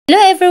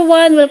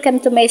everyone!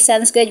 Welcome to my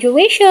son's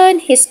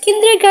graduation, his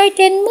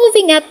kindergarten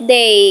moving up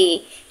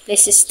day.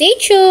 Please stay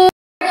tuned.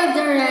 Board of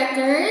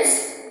Directors,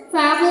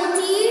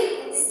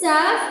 faculty,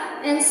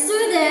 staff, and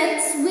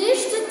students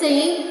wish to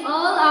thank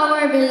all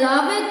our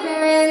beloved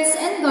parents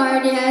and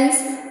guardians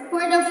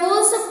for the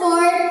full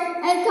support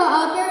and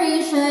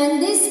cooperation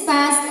this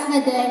past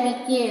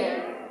academic year.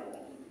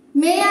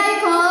 May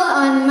I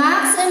call on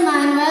Max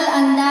Emmanuel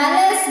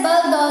Andales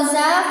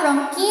Baldoza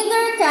from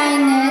Kinder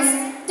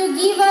Kindness to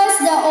give us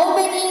the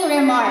opening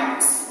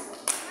remarks.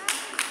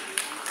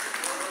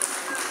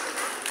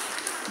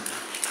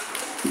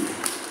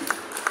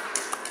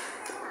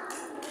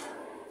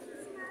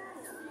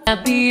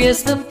 Happy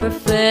is the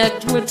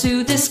perfect word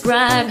to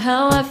describe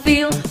how I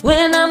feel.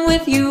 When I'm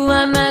with you,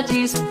 I'm at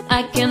ease.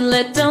 I can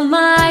let down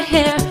my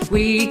hair.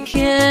 We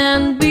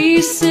can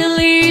be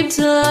silly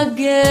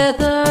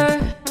together.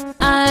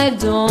 I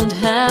don't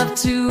have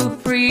to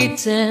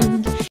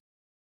pretend.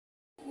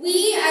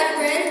 We at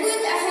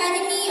Brentwood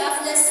Academy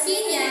of Las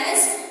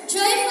Piñas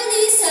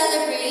joyfully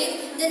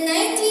celebrate the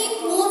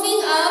 19th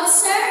Moving Up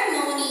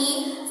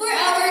ceremony for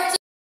our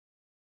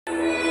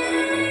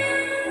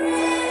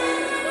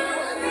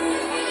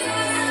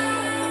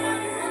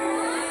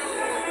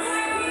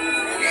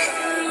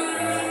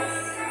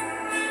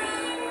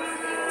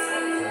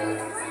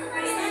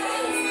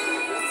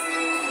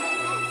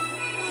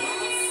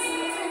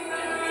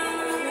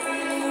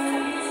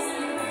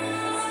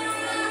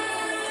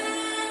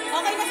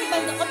Okay na si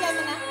Baldo. Kopya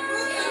mo na?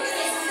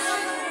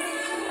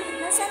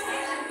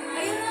 Nasaan?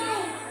 Ayun na.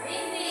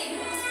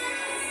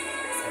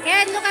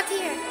 Ken, look at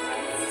here.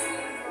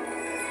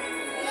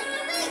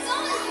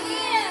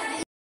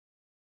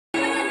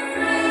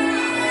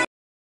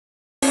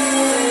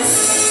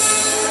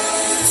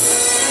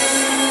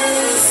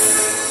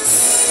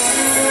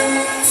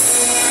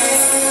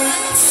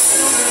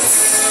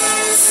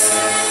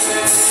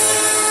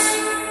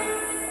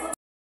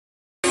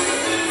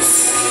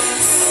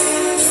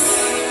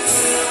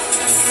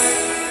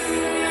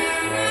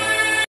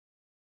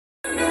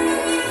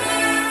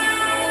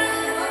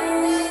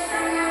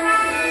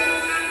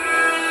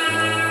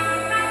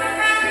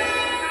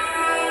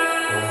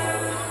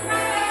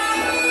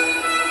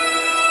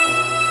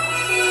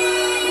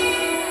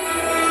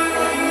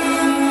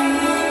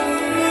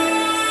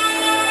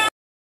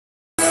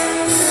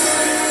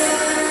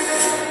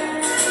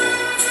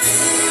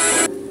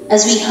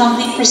 As we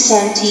humbly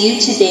present to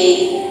you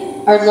today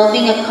our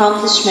loving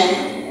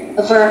accomplishment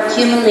of our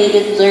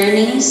accumulated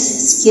learnings,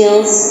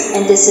 skills,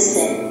 and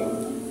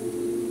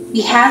discipline.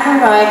 We have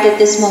arrived at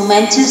this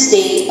momentous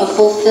day of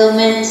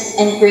fulfillment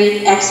and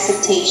great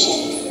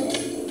expectation.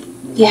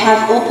 You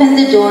have opened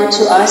the door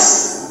to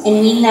us, and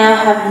we now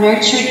have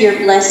nurtured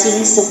your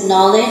blessings of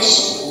knowledge,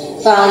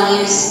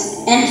 values,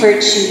 and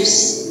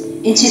virtues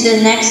into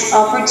the next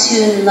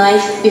opportune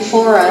life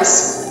before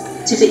us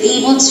to be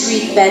able to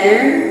read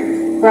better,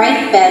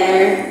 write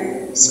better,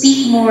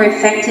 speak more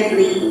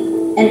effectively,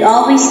 and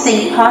always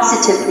think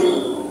positively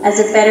as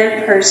a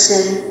better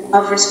person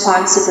of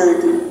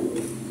responsibility.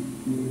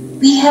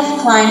 We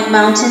have climbed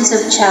mountains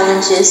of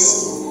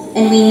challenges,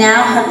 and we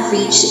now have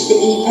reached the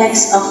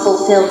apex of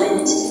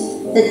fulfillment,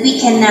 that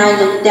we can now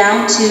look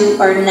down to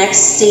our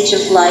next stage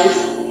of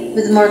life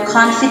with more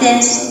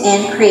confidence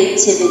and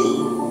creativity.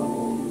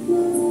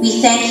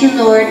 We thank you,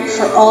 Lord,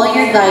 for all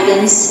your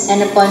guidance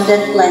and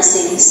abundant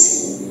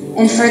blessings,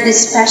 and for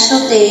this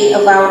special day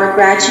of our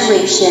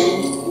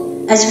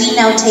graduation, as we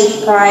now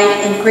take pride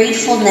and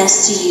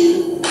gratefulness to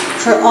you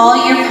for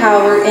all your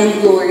power and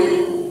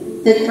glory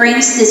that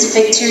brings this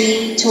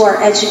victory to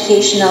our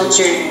educational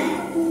journey.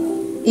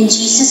 In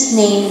Jesus'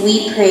 name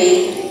we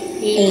pray.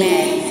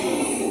 Amen.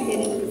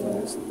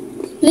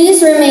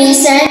 Please remain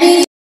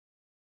standing.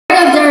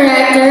 Board of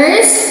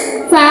Directors,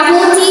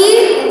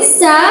 faculty,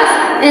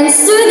 staff, and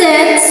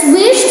students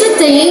wish to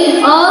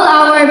thank all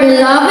our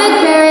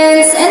beloved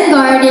parents and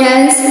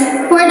guardians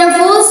for the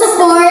full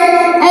support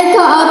and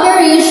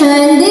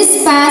cooperation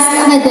this past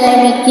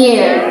academic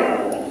year.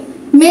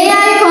 May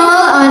I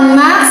call on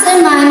Max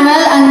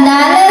Emmanuel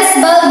Andales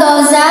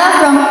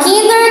Baldoza from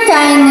Kinder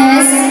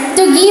Kindness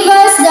to give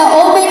us the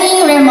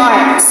opening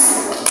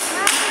remarks.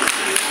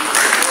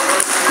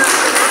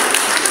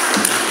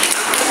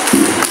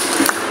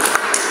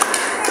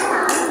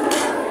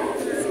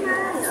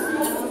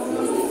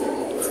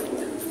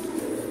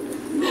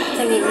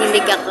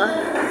 Nanginginig ako.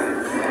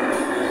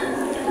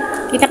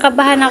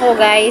 Kinakabahan ako,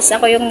 guys.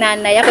 Ako yung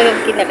nanay, ako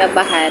yung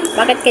kinakabahan.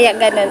 Bakit kaya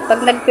ganun?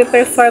 Pag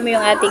nagpe-perform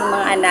yung ating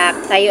mga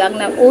anak, tayo ang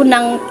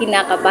unang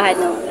kinakabahan.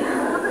 No?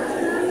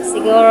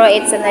 Siguro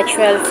it's a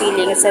natural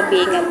feeling sa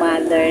being a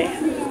mother.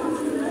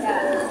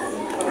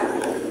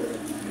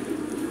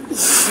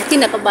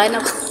 Kinakabahan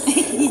ako.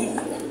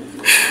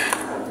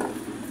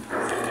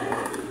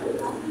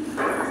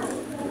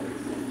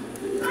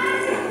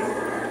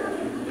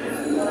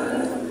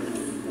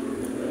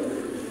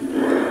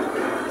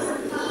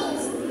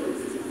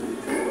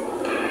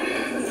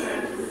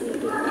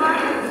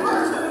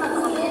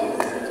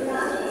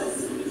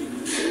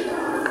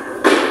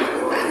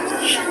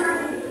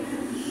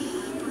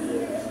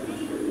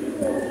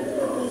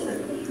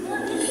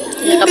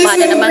 It is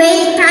with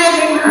great pride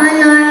and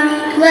honor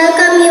to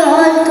welcome you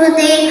all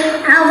today,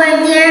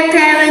 our dear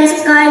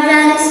parents,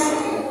 guardians,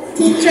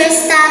 teachers,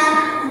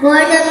 staff,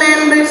 board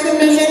members,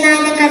 Miss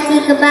Ananda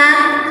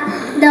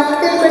Katigaba,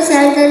 Dr.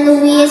 Griselda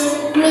Luis,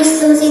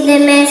 Miss Lucy De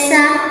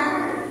Mesa,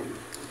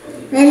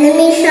 and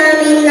Miss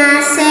Charmaine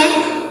Nase,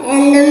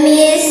 and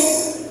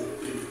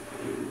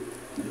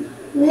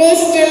Miss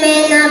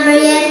Jimena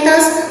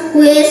Barrientos,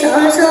 who is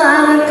also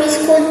our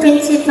preschool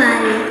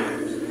principal.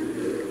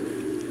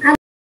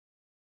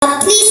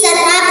 Please, good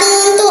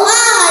afternoon to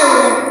all.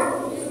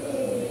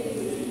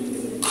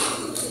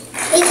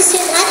 It is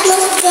with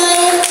utmost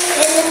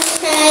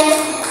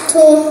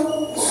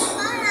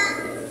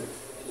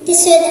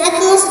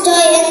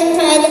joy and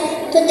pride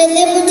to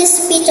deliver this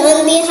speech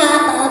on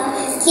behalf of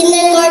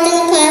Kindergarten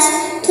Class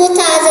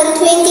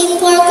 2024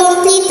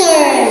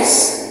 completers.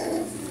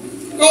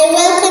 I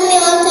welcome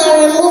you all to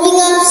our moving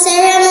up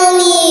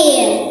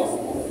ceremony.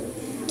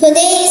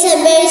 Today is a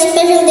very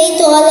special day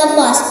to all of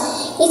us.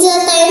 It's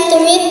a time to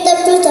reap the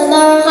fruit of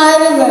our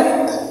hard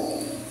work.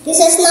 This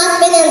has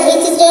not been an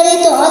easy journey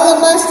to all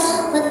of us,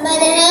 but by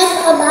the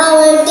help of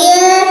our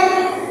dear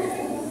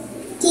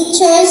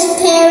teachers,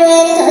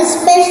 parents,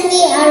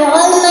 especially our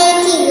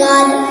Almighty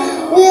God,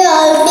 we are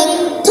all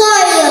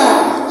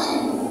victorious.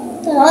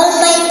 To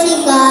Almighty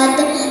God,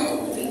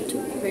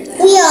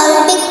 we are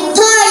all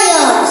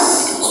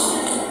victorious.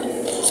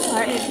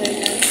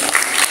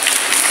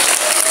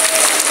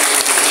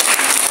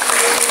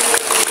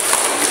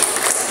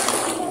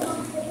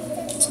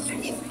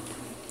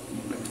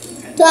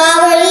 To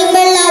our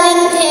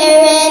ever-loving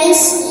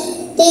parents,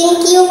 thank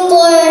you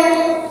for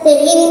the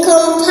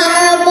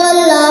incomparable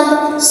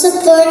love,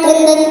 support,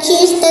 and the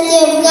cheers that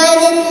you have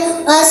guided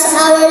us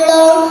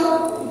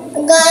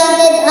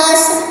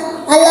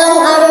along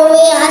our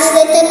way as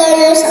little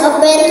learners of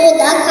Brentwood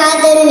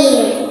Academy.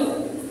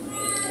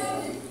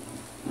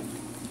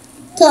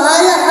 To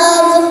all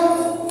of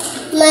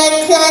my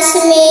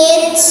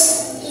classmates,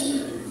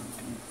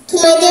 to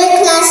my dear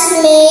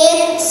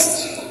classmates,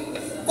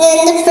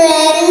 and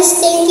friends,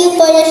 thank you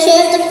for the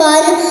share of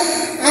fun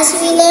as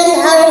we learn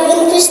our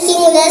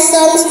interesting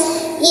lessons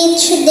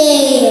each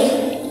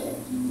day.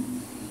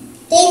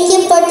 Thank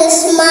you for the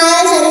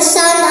smiles and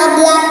sound of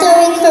laughter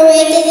we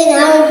created in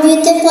our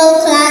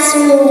beautiful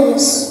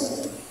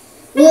classrooms.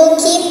 We'll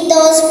keep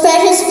those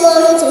precious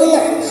moments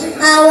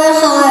in our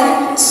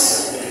hearts.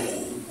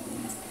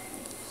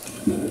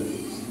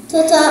 To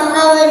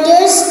our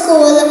dear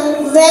school,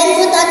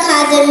 Brentwood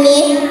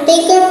Academy,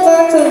 thank you for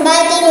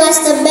providing us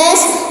the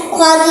best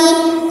quality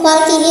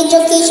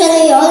education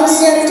we all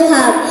deserve to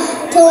have.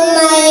 To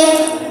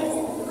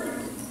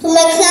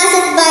my class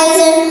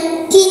advisor,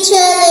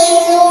 Teacher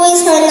Lane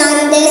Luis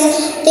Hernandez,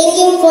 thank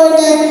you for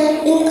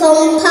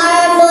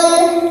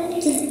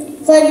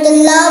the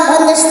love,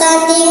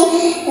 understanding,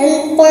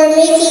 and for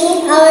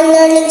making our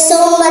learning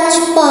so much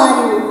fun.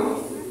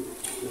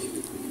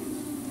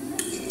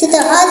 To the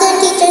other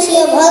teachers, you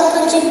have all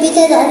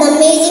contributed an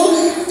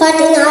amazing part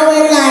in our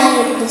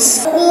lives.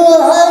 We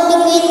will all be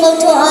grateful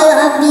to all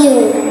of you.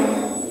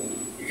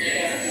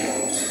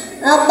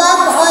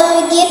 Above all,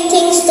 we give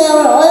thanks to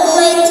our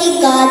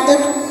Almighty God,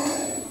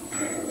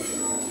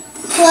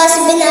 who has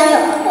been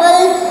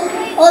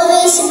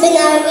always been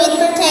our great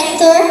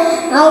protector,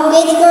 our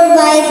great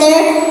provider.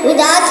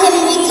 Without Him,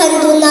 we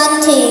can do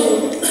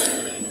nothing.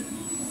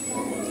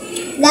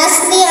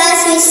 Lastly,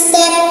 as we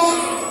step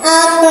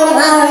out from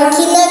our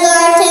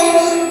kindergarten,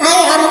 I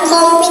am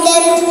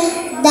confident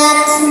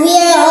that we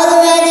are all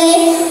ready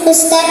to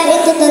step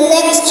into the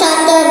next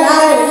chapter of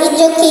our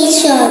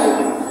education.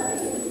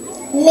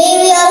 May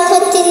we all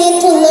continue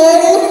to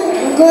learn,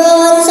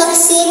 grow, and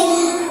succeed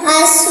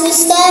as we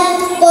step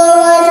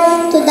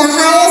forward to the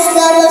highest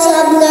levels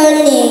of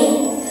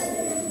learning.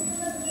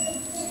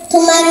 To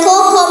my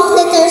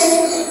co-completers,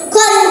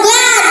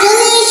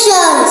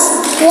 congratulations!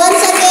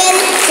 Once again,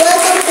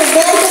 welcome to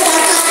Brentwood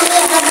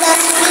Academy of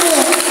Las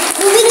Piñas.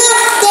 Moving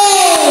up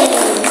day!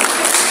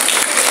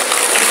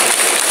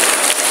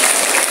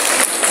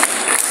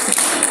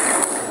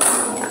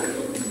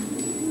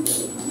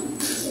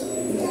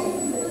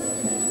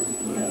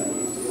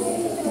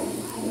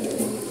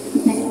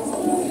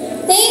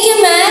 Thank you,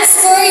 Max,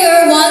 for your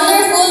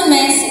wonderful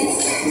message.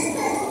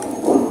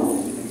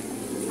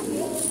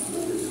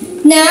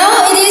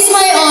 Now, it is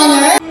my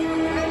honor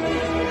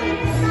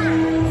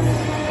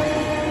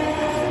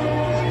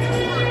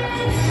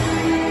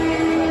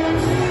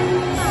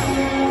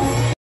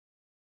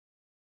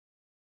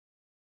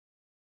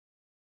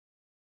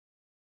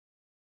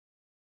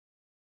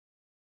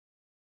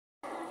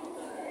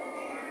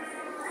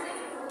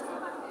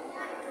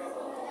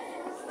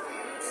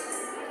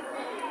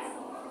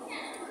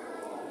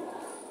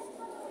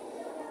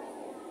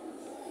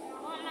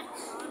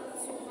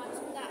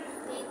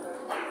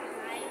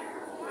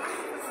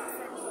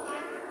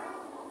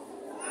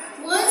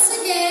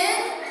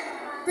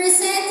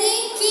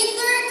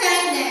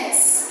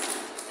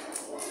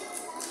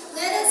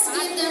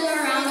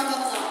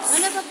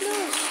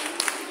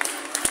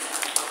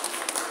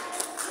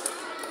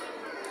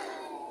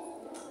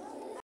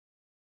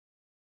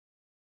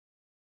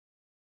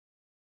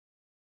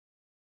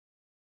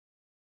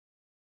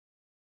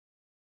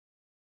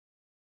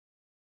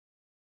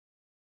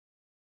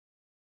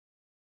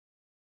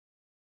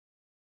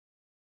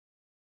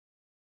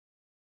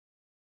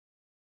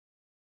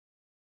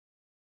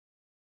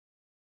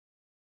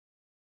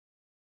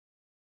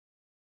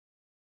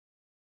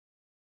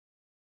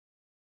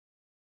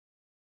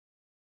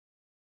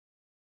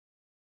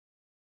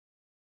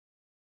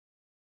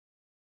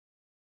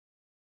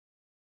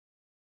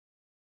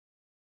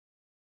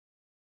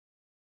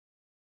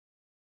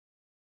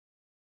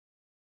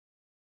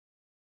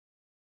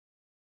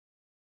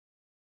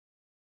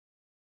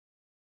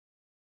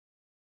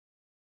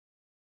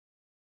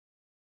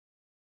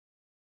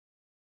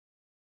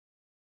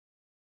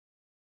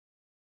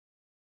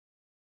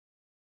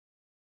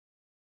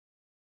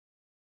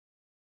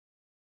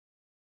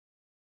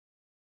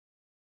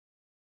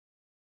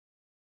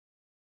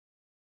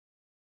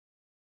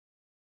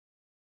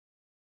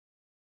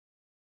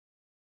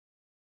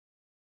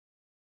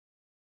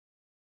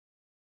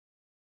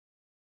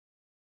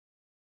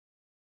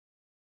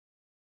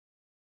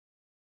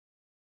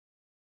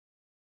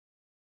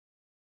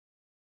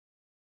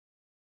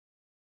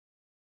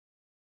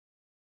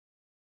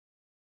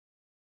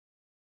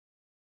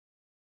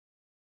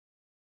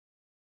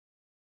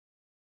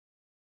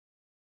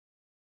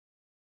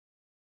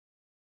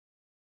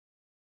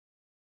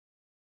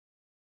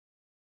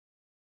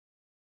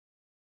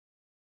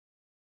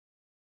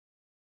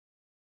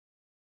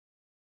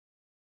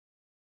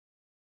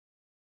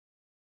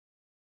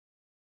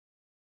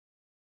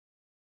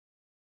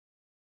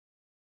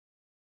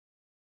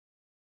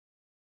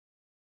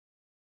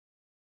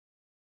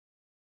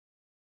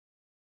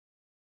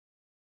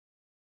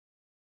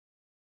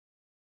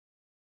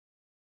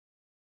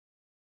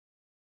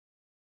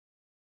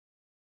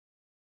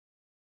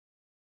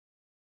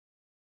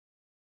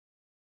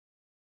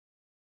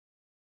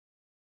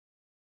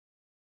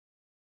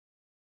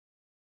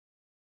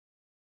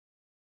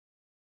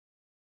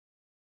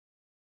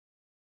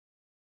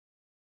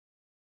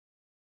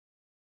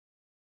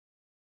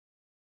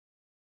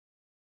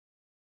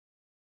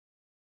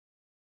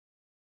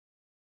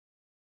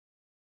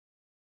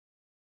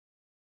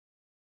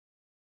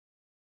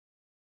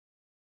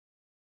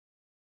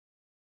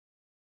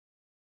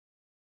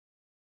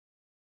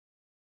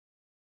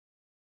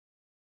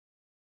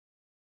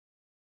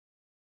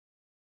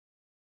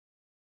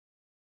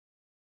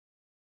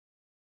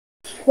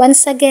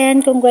Once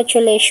again,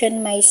 congratulations,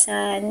 my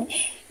son.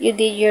 You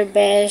did your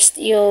best.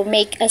 You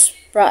made us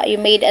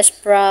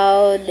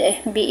proud,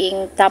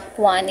 being top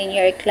one in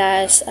your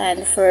class,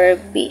 and for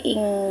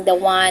being the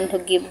one who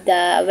give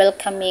the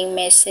welcoming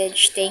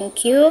message.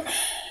 Thank you.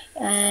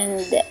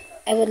 And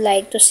I would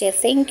like to say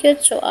thank you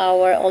to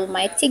our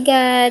Almighty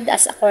God,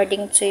 as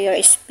according to your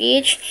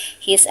speech,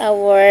 He is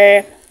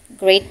our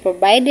great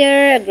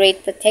provider, a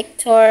great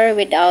protector.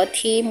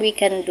 Without Him, we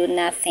can do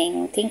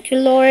nothing. Thank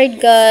you, Lord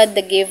God,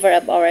 the giver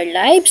of our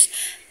lives.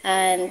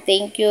 And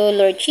thank you,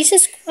 Lord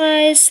Jesus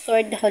Christ,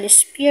 Lord the Holy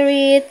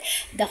Spirit,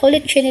 the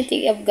Holy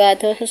Trinity of God,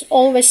 who is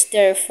always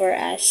there for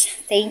us.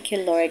 Thank you,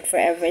 Lord, for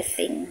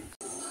everything.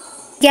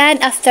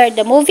 Yan, after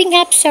the moving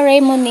up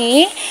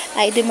ceremony,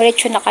 ay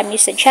dumiretso na kami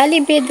sa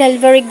Jollibee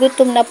dahil very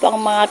gutom na po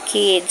ang mga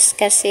kids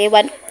kasi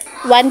 1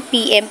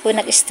 p.m. po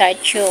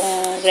nag-start yung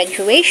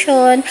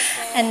graduation,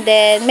 and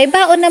then may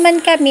baon naman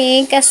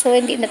kami kaso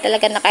hindi na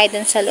talaga nakaya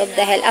dun sa loob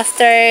dahil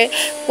after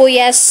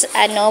Kuya's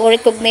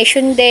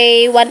recognition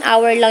day, 1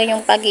 hour lang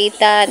yung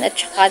pagitan at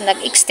saka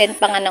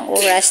nag-extend pa nga ng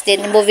oras,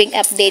 then moving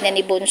up day na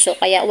ni Bunso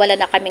kaya wala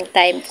na kaming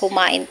time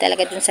kumain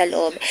talaga dun sa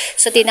loob.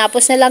 So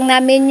tinapos na lang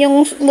namin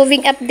yung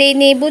moving up day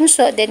ni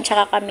Bunso, then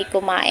saka kami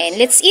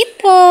kumain. Let's eat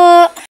po!